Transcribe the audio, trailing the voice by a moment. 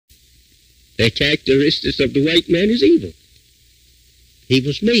The characteristics of the white man is evil. He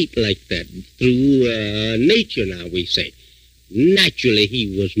was made like that through nature, now we say. Naturally,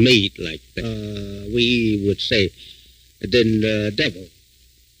 he was made like that. We would say, the devil.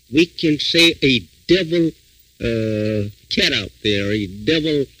 We can say a devil cat out there, a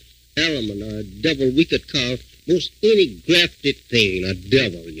devil element, or a devil we could call most any grafted thing a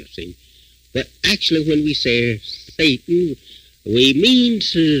devil, you see. But actually, when we say Satan, we mean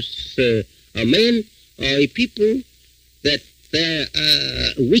a man or a people that their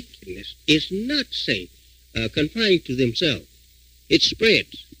wickedness is not, say, confined to themselves. It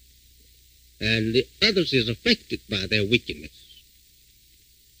spreads, and the others is affected by their wickedness.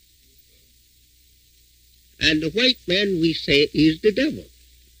 And the white man, we say, is the devil.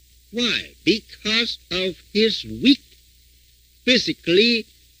 Why? Because of his weak, physically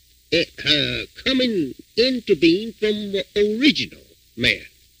coming into being from the original man,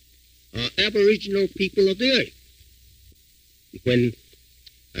 or aboriginal people of the earth. When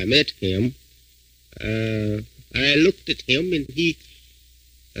I met him, I looked at him, and he,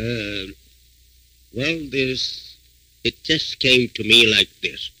 it just came to me like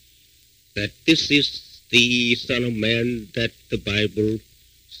this, that this is the Son of Man that the Bible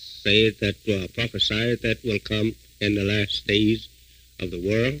say, that prophesy that will come in the last days of the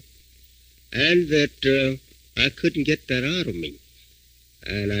world, and that I couldn't get that out of me.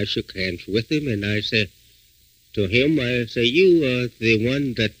 And I shook hands with him, and I said to him, I say, you are the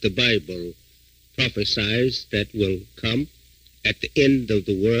one that the Bible prophesies that will come at the end of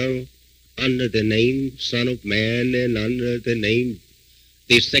the world under the name Son of Man and under the name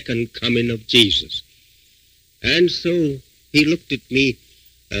the second coming of Jesus. And so he looked at me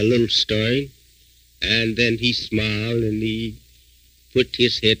a little stern, and then he smiled, and he put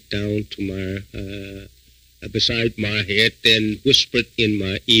his head down to my beside my head, and whispered in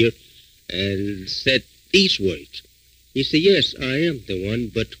my ear and said these words. He said, yes, I am the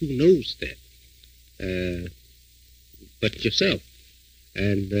one, but who knows that? But yourself.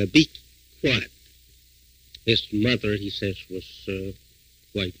 And be quiet. His mother, he says, was a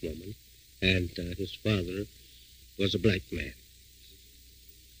white woman, and his father was a black man.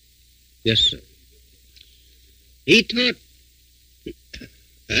 Yes, sir. He taught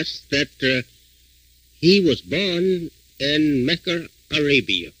us that he was born in Mecca,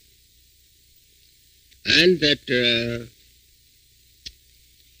 Arabia, and that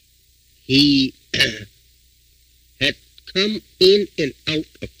he had come in and out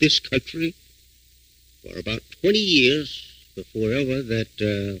of this country for about 20 years before ever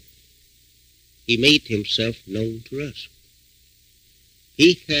that he made himself known to us.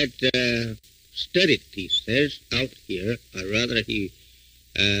 He had studied, he says, out here, or rather he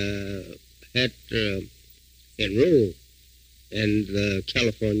had enrolled in the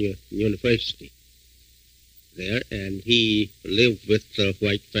California University there, and he lived with the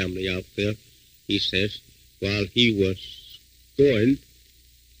white family out there, he says, while he was going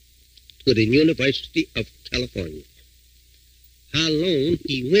to the University of California. How long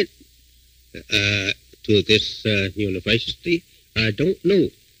he went to this university, I don't know.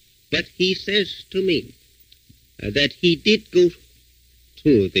 But he says to me that he did go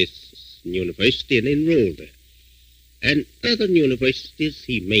to this university and enroll there. And other universities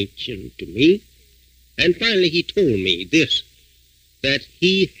he mentioned to me. And finally he told me this, that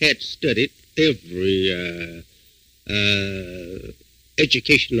he had studied every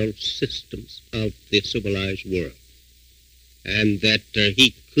educational systems of the civilized world, and that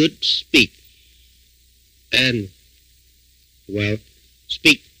he could speak and, well,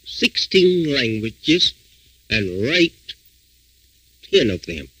 speak 16 languages and write 10 of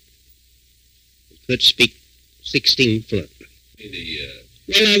them. He could speak 16 fluently.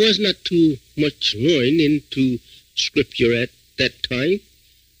 Well, I was not too much learned into Scripture at that time,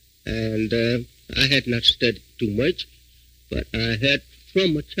 and I had not studied too much, but I had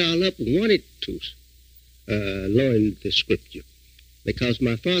from a child up wanted to learn the Scripture, because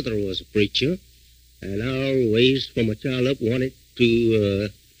my father was a preacher, and I always, from a child up, wanted to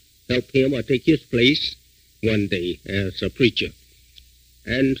help him or take his place one day as a preacher.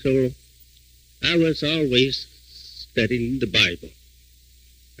 And so I was always studying the Bible.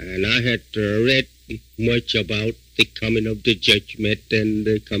 And I had read much about the coming of the judgment and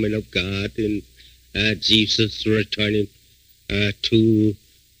the coming of God and Jesus returning to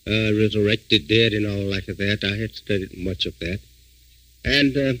resurrected dead and all like that. I had studied much of that.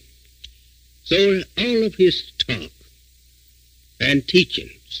 And so all of his talk and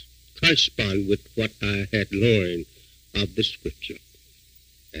teachings correspond with what I had learned of the Scripture.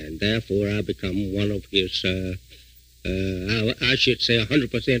 And therefore I become one of his, I should say,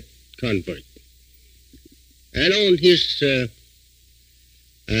 100% convert. And on his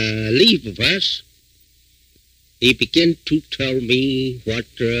leave of us, he began to tell me what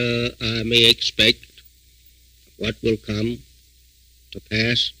I may expect, what will come to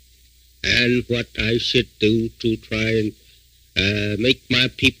pass, and what I should do to try and make my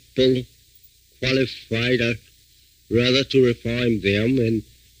people qualified, rather to reform them and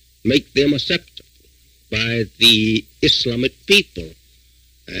make them accepted by the Islamic people,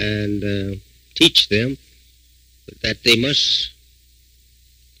 and teach them that they must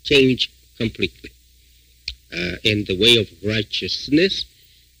change completely in the way of righteousness,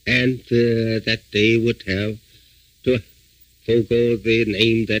 and that they would have to forego the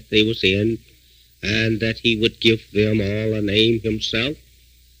name that they was in, and that he would give them all a name himself.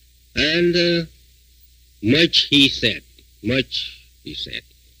 And much he said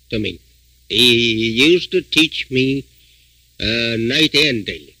to me. He used to teach me night and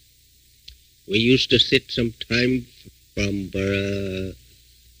day. We used to sit sometime from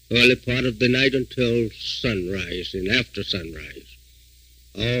early part of the night until sunrise and after sunrise,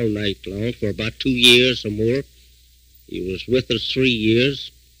 all night long for about 2 years or more. He was with us 3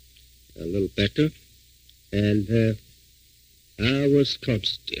 years, a little better, and I was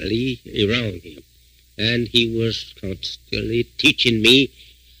constantly around him, and he was constantly teaching me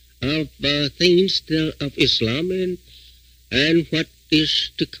of things of Islam and what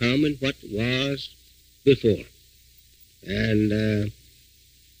is to come and what was before. And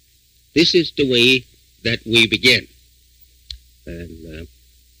this is the way that we began. And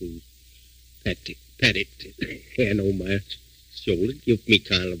he patted his hand on my shoulder, give me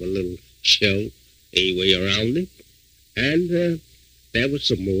kind of a little show way around it. And there was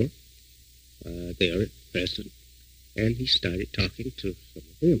some more there at present. And he started talking to some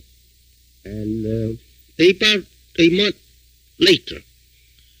of them. And about a month later,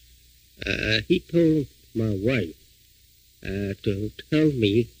 he told my wife to tell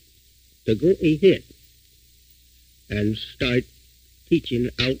me to go ahead and start teaching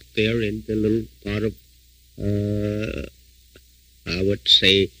out there in the little part of, I would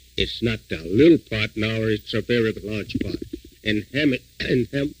say, it's not a little part now, it's a very large part, in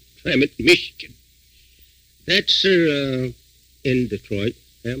Hamtramck, Michigan. That's in Detroit.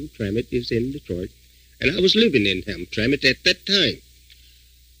 Hamtramck is in Detroit. And I was living in Hamtramck at that time.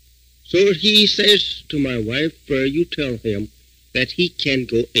 So he says to my wife, you tell him that he can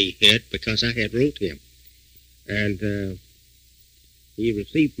go ahead, because I had wrote him. And he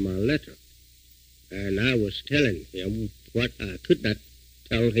received my letter. And I was telling him what I could not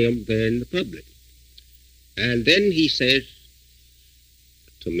tell him there in the public. And then he says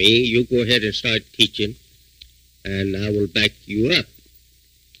to me, you go ahead and start teaching, and I will back you up.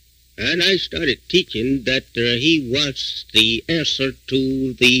 And I started teaching that he was the answer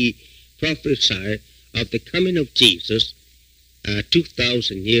to the prophecy of the coming of Jesus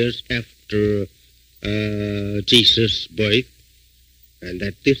 2,000 years after Jesus' birth, and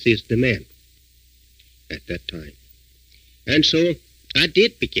that this is the man at that time. And so I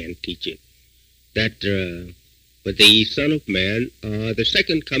did begin teaching that for the Son of Man, the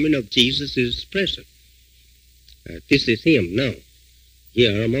second coming of Jesus is present. This is him now,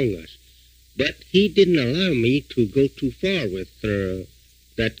 here among us. But he didn't allow me to go too far with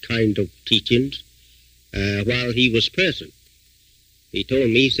that kind of teachings while he was present. He told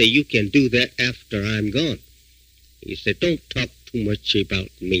me, he said, you can do that after I'm gone. He said, don't talk too much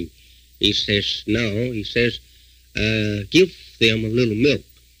about me. He says, no, he says, give them a little milk.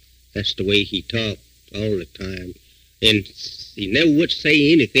 That's the way he talked all the time. And he never would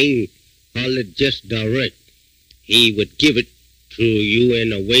say anything hardly just direct. He would give it to you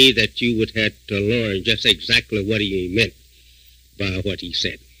in a way that you would have to learn just exactly what he meant by what he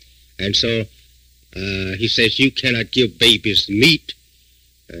said. And so he says, you cannot give babies meat.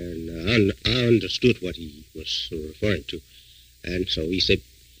 And I understood what he was referring to. And so he said,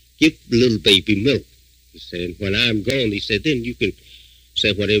 give little baby milk. He said, when I'm gone, he said, then you can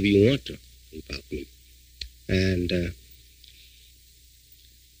say whatever you want to about me. And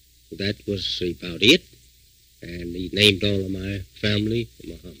that was about it. And he named all of my family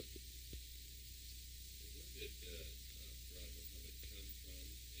Muhammad.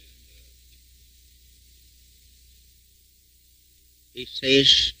 He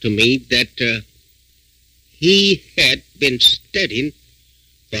says to me that he had been studying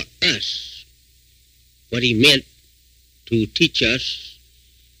for us what he meant to teach us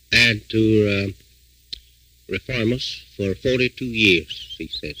and to reform us for 42 years, he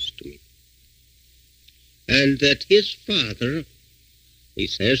says to me. And that his father, he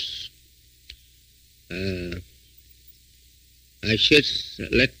says, I should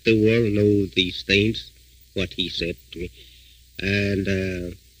let the world know these things what he said to me. And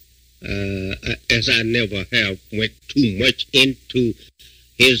as I never have went too much into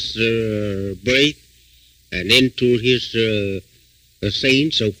his birth and into his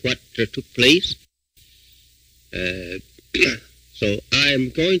sayings of what took place, so I am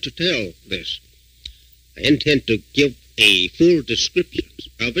going to tell this. I intend to give a full description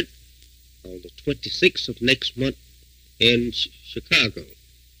of it on the 26th of next month in Chicago.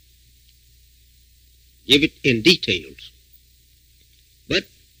 Give it in details. But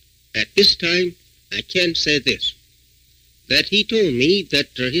at this time, I can say this, that he told me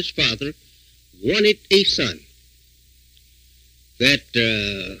that his father wanted a son that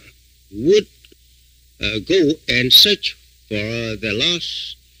would go and search for the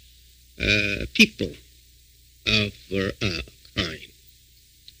lost people of our kind.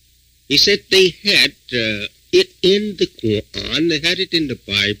 He said they had it in the Quran, they had it in the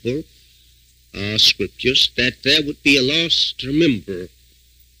Bible, scriptures, that there would be a lost member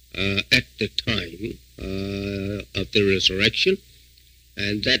at the time of the resurrection,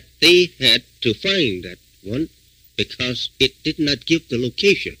 and that they had to find that one because it did not give the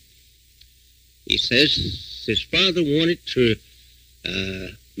location. He says his father wanted to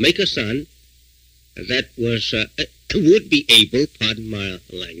make a son that was would be able, pardon my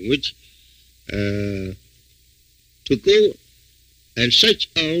language, to go and search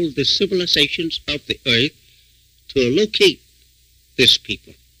all the civilizations of the earth to locate this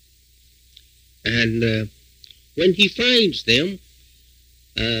people. And when he finds them,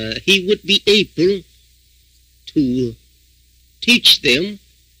 he would be able to teach them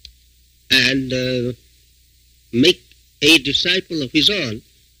and make a disciple of his own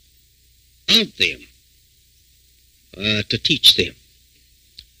of them, to teach them,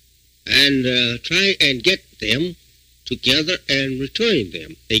 and try and get them together and return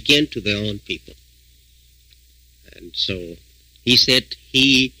them again to their own people. And so he said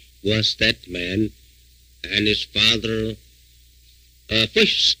he was that man, and his father,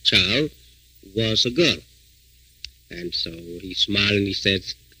 first child, was a girl. And so he smiled and he said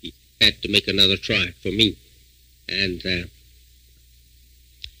he had to make another try for me. And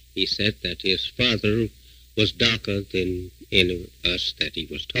he said that his father was darker than any of us that he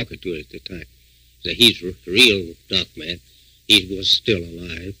was talking to at the time. So he's a real dark man. He was still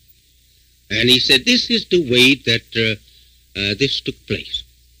alive. And he said, this is the way that this took place.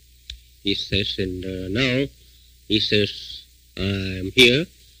 He says, and now, he says, I'm here,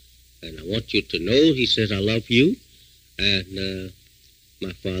 and I want you to know, he says, I love you, and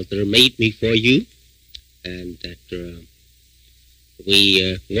my father made me for you, and that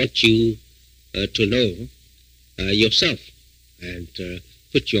we want you to know yourself, and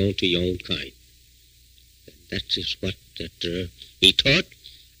put you on to your own kind. And that is what that he taught,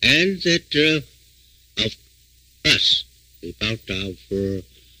 and that of us, about our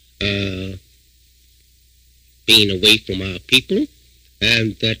being away from our people,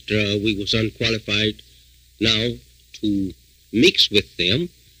 and that we was unqualified now to mix with them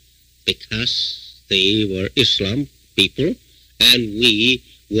because they were Islam people and we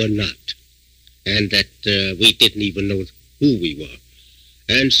were not, and that we didn't even know who we were.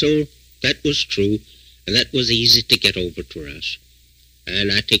 And so that was true, and that was easy to get over to us.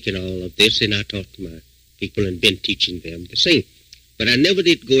 And I taken all of this and I taught my people and been teaching them the same. But I never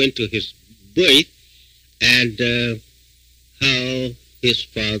did go into his birth and how his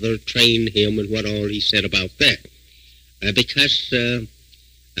father trained him and what all he said about that. Because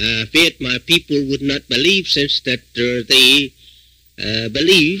I feared my people would not believe, since that they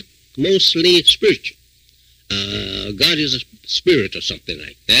believe mostly spiritual. God is a spirit or something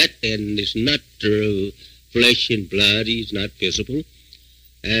like that, and is not flesh and blood. He's not visible.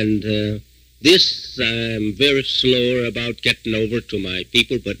 And this I'm very slow about getting over to my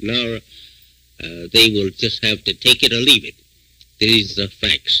people, but now they will just have to take it or leave it. These are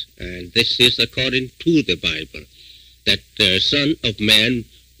facts, and this is according to the Bible, that the Son of Man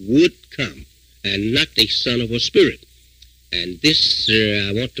would come, and not a son of a spirit. And this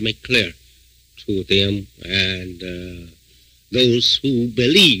I want to make clear to them and those who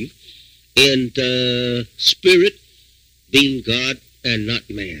believe in the Spirit being God and not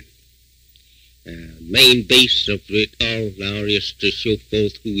man. Main base of it all now is to show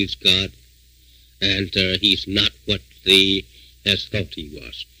forth who is God, and he's not what they has thought he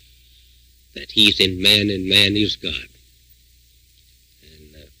was, that he's in man and man is God.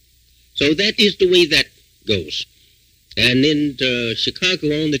 And so that is the way that goes. And in Chicago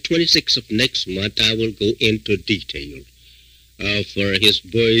on the 26th of next month, I will go into detail of his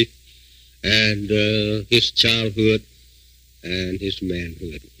birth and his childhood and his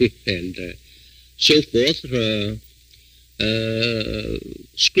manhood. And show forth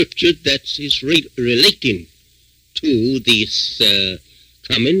scripture that is relating to this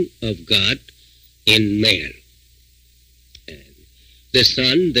coming of God in man. And the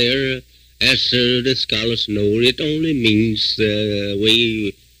Son there, as the scholars know, it only means the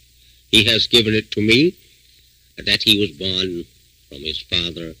way He has given it to me, that He was born from His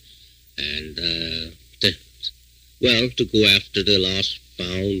Father, and to go after the lost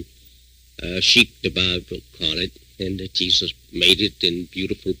found sheep, the Bible call it, and that Jesus made it in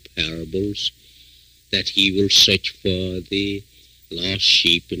beautiful parables, that He will search for the lost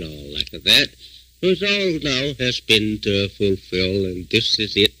sheep and all like that. It all now has been fulfilled, and this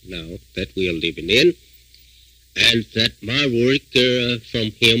is it now that we are living in, and that my work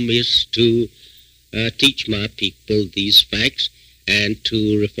from Him is to teach my people these facts and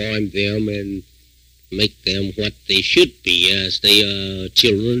to reform them and make them what they should be, as they are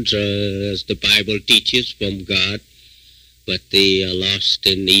children, as the Bible teaches, from God, but they are lost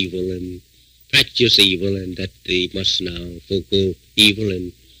in evil and practice evil, and that they must now forego evil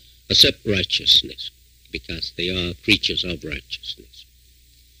and accept righteousness, because they are creatures of righteousness.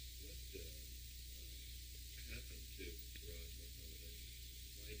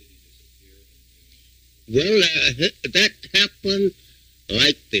 Well, that happened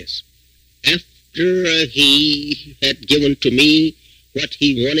like this. After He had given to me what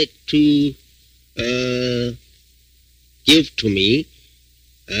He wanted to give to me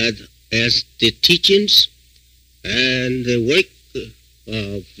as the teachings and the work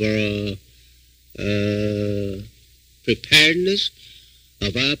of preparedness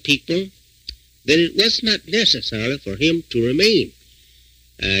of our people, then it was not necessary for Him to remain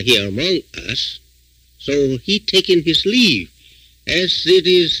here among us. So He taken His leave, as it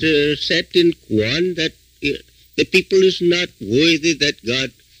is said in Quran, that the people is not worthy that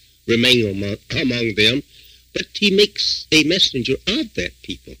God remain among them, but He makes a messenger of that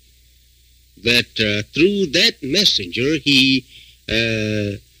people, that through that messenger He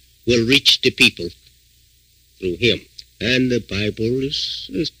will reach the people through him. And the Bible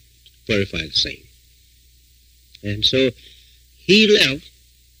is verified the same. And so He left,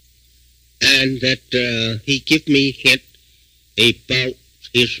 and that He gave me hint about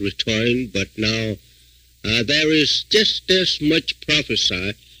His return, but now there is just as much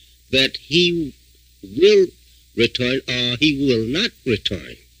prophesy that He will return or He will not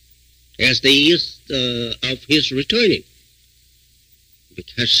return, as there is of His returning.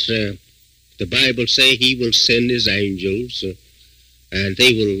 Because the Bible say He will send His angels and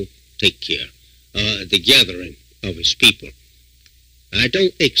they will take care of the gathering of His people. I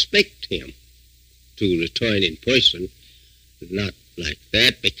don't expect Him to return in person, not like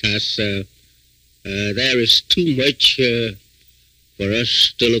that, because there is too much for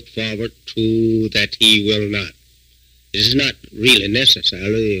us to look forward to that He will not. It is not really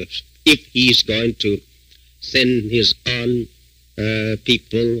necessary if He's going to send His own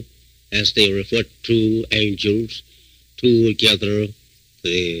people, as they refer to angels, to gather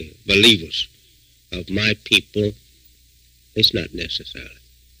the believers of my people. It's not necessary.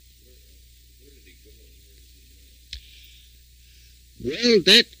 Well,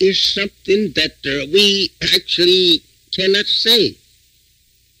 that is something that we actually cannot say.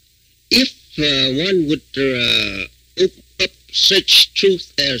 If one would open up such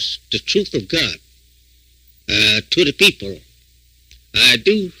truth as the truth of God to the people, I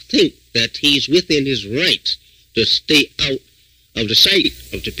do think that He's within His rights to stay out of the sight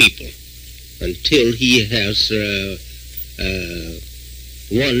of the people until He has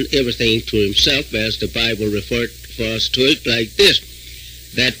won everything to Himself, as the Bible referred for us to it like this,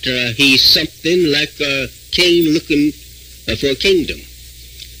 that He's something like a king looking for a kingdom,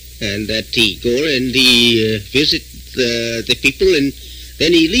 and that He go and He visit the people, and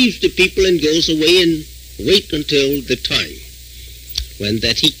then He leaves the people and goes away and wait until the time when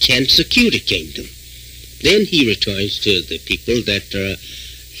that He can secure the kingdom. Then He returns to the people that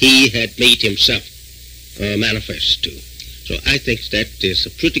He had made Himself manifest to. So I think that is a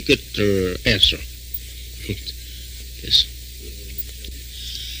pretty good answer. Yes.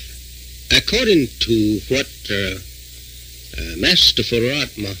 According to what Master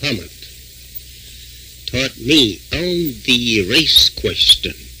Farad Muhammad taught me on the race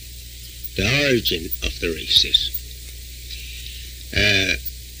question, the origin of the races,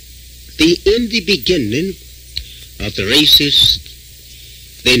 in the beginning of the races,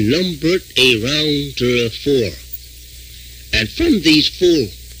 they numbered around 4. And from these 4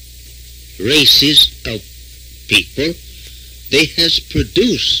 races of people, they has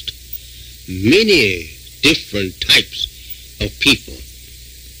produced many different types of people.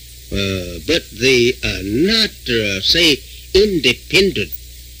 but they are not, say, independent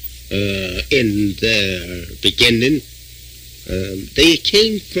in their beginning. They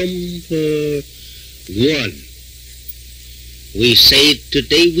came from one. We say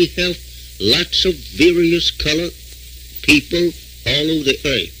today we have lots of various color people all over the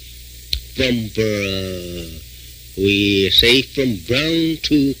earth. From, we say, from brown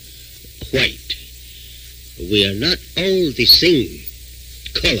to white. We are not all the same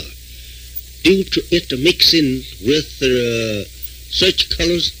color due to intermixing with such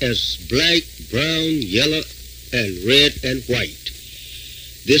colors as black, brown, yellow, and red and white.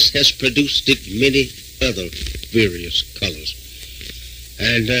 This has produced many other various colors.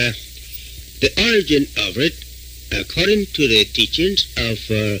 And the origin of it, according to the teachings of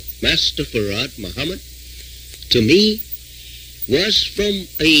Master Farad Muhammad, to me, was from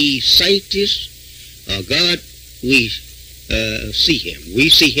a scientist, a God. We see him. We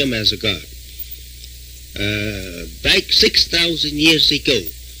see him as a God. Back 6,000 years ago,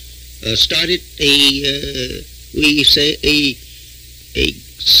 started we say a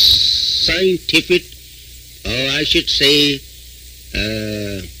scientific, or I should say,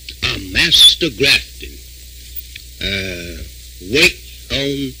 a master grafting work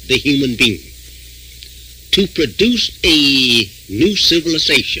on the human being to produce a new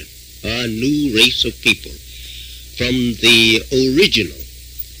civilization, a new race of people from the original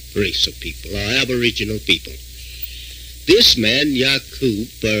race of people, or aboriginal people. This man,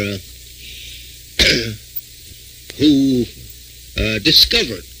 Yaqub, who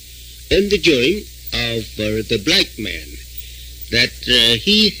discovered in the journey of the black man that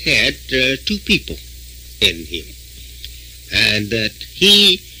he had two people in him, and that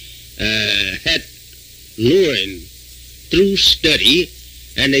he had learned through study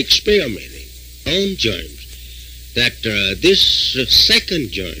and experimenting on germs that this second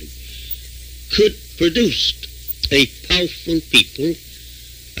germ could produce a powerful people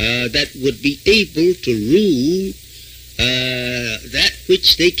that would be able to rule that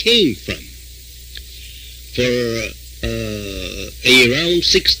which they came from for around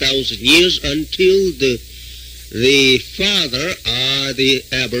 6,000 years until the father or the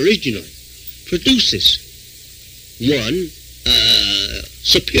aboriginal produces one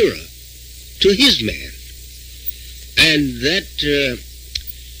superior to his man. And that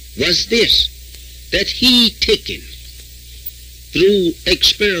was this, that he taken through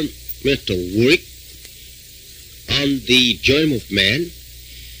experimental work on the germ of man,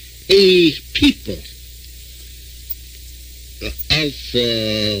 a people of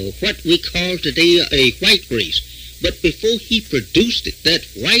what we call today a white race. But before he produced it, that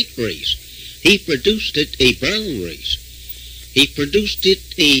white race, he produced it a brown race. He produced it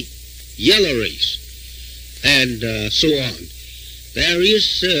a yellow race, and so on. There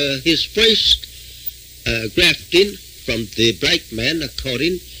is his first grafting from the black man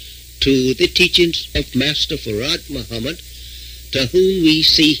according to the teachings of Master Farad Muhammad, to whom we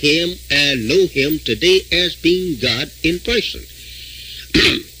see him and know him today as being God in person.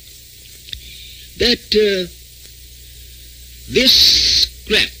 That this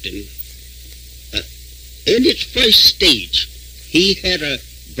grafting, in its first stage, he had a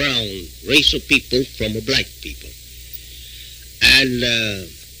brown race of people from a black people. And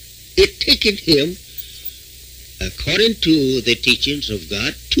it taken him, according to the teachings of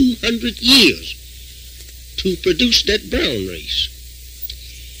God, 200 years to produce that brown race.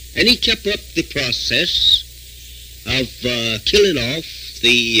 And he kept up the process of killing off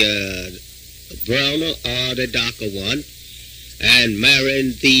the browner or the darker one and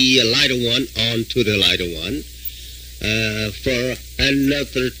marrying the lighter one onto the lighter one. For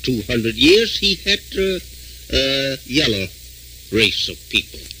another 200 years, he had a yellow race of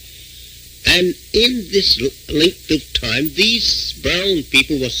people. And in this length of time, these brown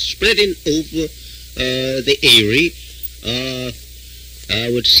people were spreading over the area, I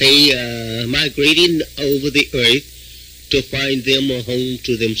would say migrating over the earth to find them a home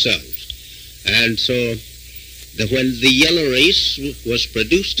to themselves. And so when the yellow race was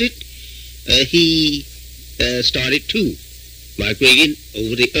produced, he started too, migrating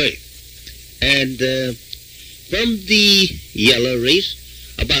over the earth. And from the yellow race,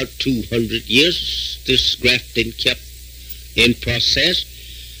 about 200 years, this grafting kept in process.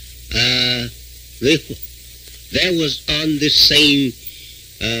 There was on this same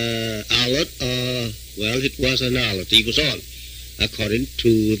islet, well, it was an islet he was on, according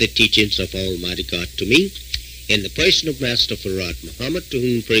to the teachings of Almighty God to me, in the person of Master Farad Muhammad, to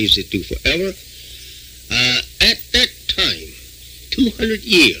whom praise is due forever. At that time, 200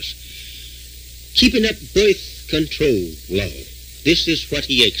 years, keeping up birth control law This is what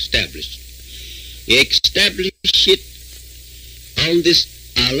he established. He established it on this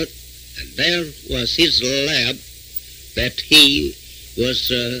island, and there was his lab that he was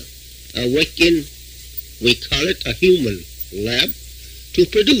working, we call it a human lab, to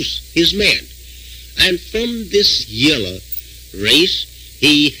produce his man. And from this yellow race,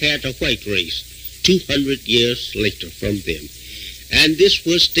 he had a white race 200 years later from them. And this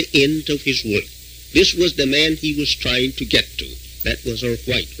was the end of his work. This was the man he was trying to get to. That was our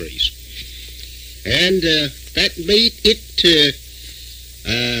white race. And that made it,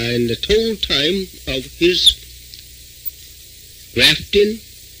 in the whole time of his grafting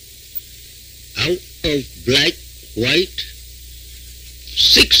out of black, white,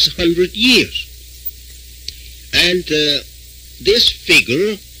 600 years. And this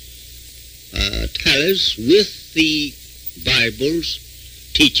figure tallies with the Bible's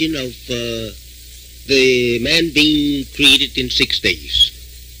teaching of the man being created in 6 days.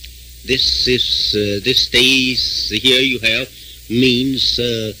 This days here you have means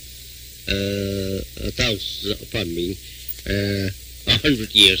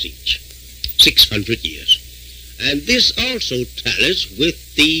 100 years each, 600 years. And this also tallies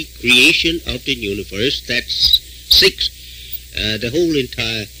with the creation of the universe. That's the whole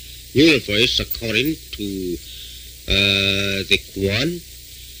entire universe, according to the Quran,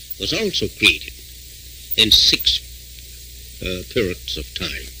 was also created in 6 periods of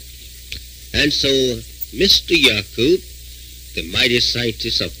time. And so Mr. Jacob, the mighty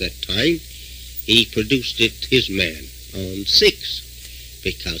scientist of that time, he produced his man on 6,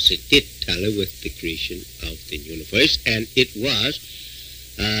 because it did tally with the creation of the universe, and it was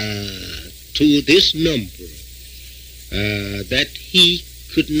to this number that he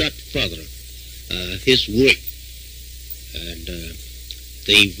could not further his work. And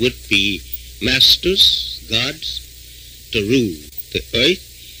they would be masters, gods, to rule the earth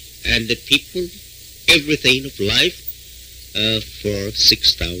and the people, everything of life, for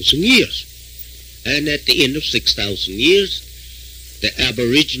 6,000 years. And at the end of 6,000 years, the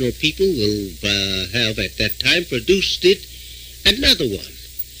Aboriginal people will have at that time produced another one,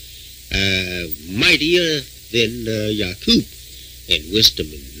 mightier than Jacob in wisdom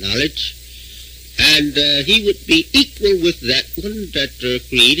and knowledge. And he would be equal with that one that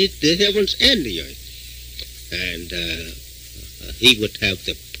created the heavens and the earth. And he would have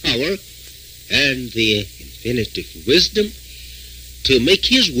the power and the infinitive wisdom to make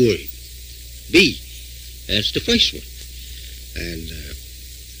his word be as the first one. And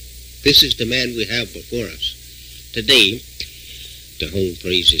this is the man we have before us. Today, the whole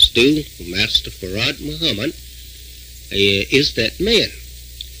praise is due, Master Farad Muhammad is that man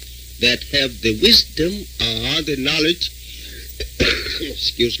that have the wisdom or the knowledge,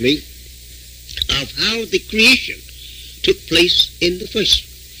 excuse me, of how the creation took place in the first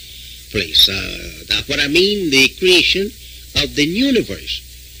place. That's what I mean, the creation of the universe,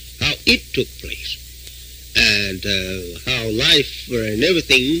 how it took place, and how life and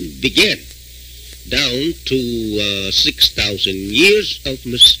everything began, down to 6,000 years of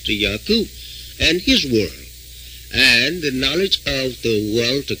Mr. Jacob and his world, and the knowledge of the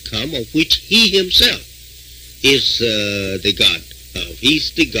world to come, of which he himself is the God of.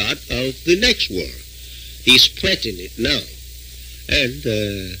 He's the God of the next world. He's planting it now. And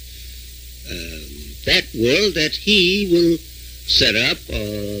that world that he will set up,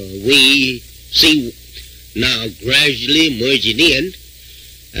 we see now gradually merging in,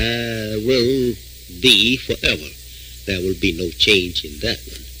 will be forever. There will be no change in that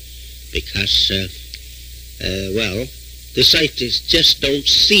one. Because, well, the scientists just don't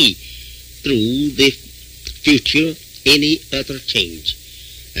see through the future any other change.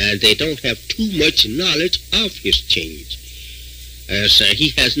 And they don't have too much knowledge of his change, as he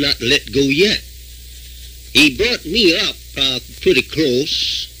has not let go yet. He brought me up pretty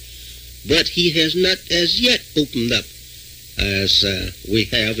close, but he has not as yet opened up, as we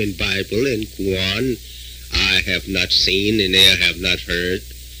have in Bible and Quran. I have not seen and I have not heard,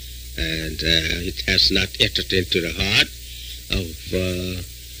 and it has not entered into the heart of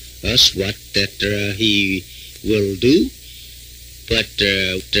us what that he will do. But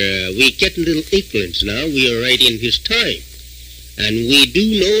we get a little influence now. We are right in his time. And we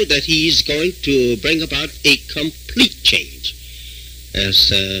do know that he's going to bring about a complete change. As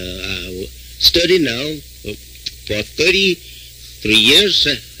I study now, for 33 years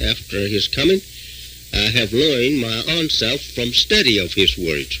after his coming, I have learned my own self from study of his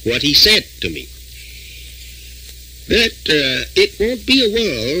words, what he said to me. That it won't be a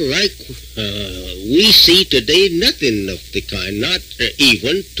world like we see today, nothing of the kind, not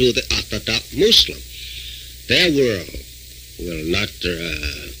even to the Orthodox Muslim. Their world will not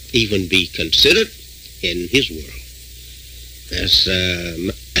even be considered in his world. As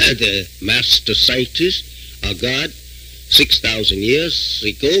the master scientist of God 6,000 years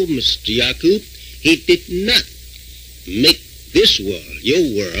ago, Mr. Yakub, he did not make this world, your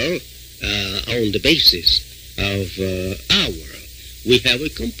world, on the basis of our world. We have a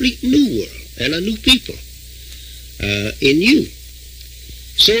complete new world and a new people in you.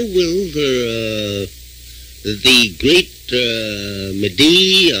 So will the great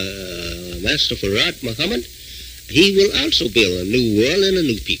Mahdi, Master Farad Muhammad, he will also build a new world and a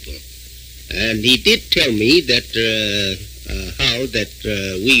new people. And he did tell me that how that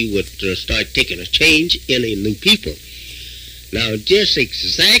we would start taking a change in a new people. Now, just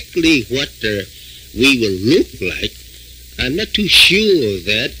exactly what we will look like, I'm not too sure of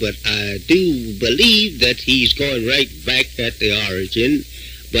that, but I do believe that he's going right back at the origin,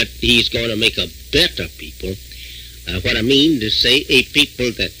 but he's going to make a better people. What I mean to say, a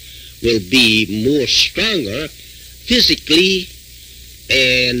people that will be more stronger physically,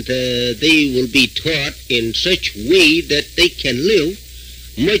 and they will be taught in such way that they can live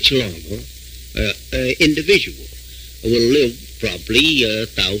much longer. Individual will live probably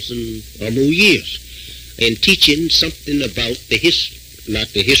 1,000 or more years. And teaching something about the history, not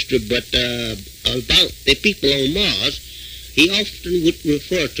the history, but about the people on Mars, he often would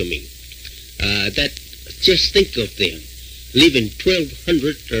refer to me that just think of them living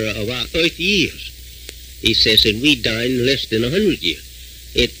 1,200 of our Earth years. He says, and we die in less than 100 years.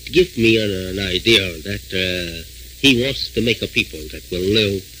 It gives me an idea that he wants to make a people that will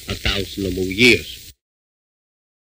live 1,000 or more years.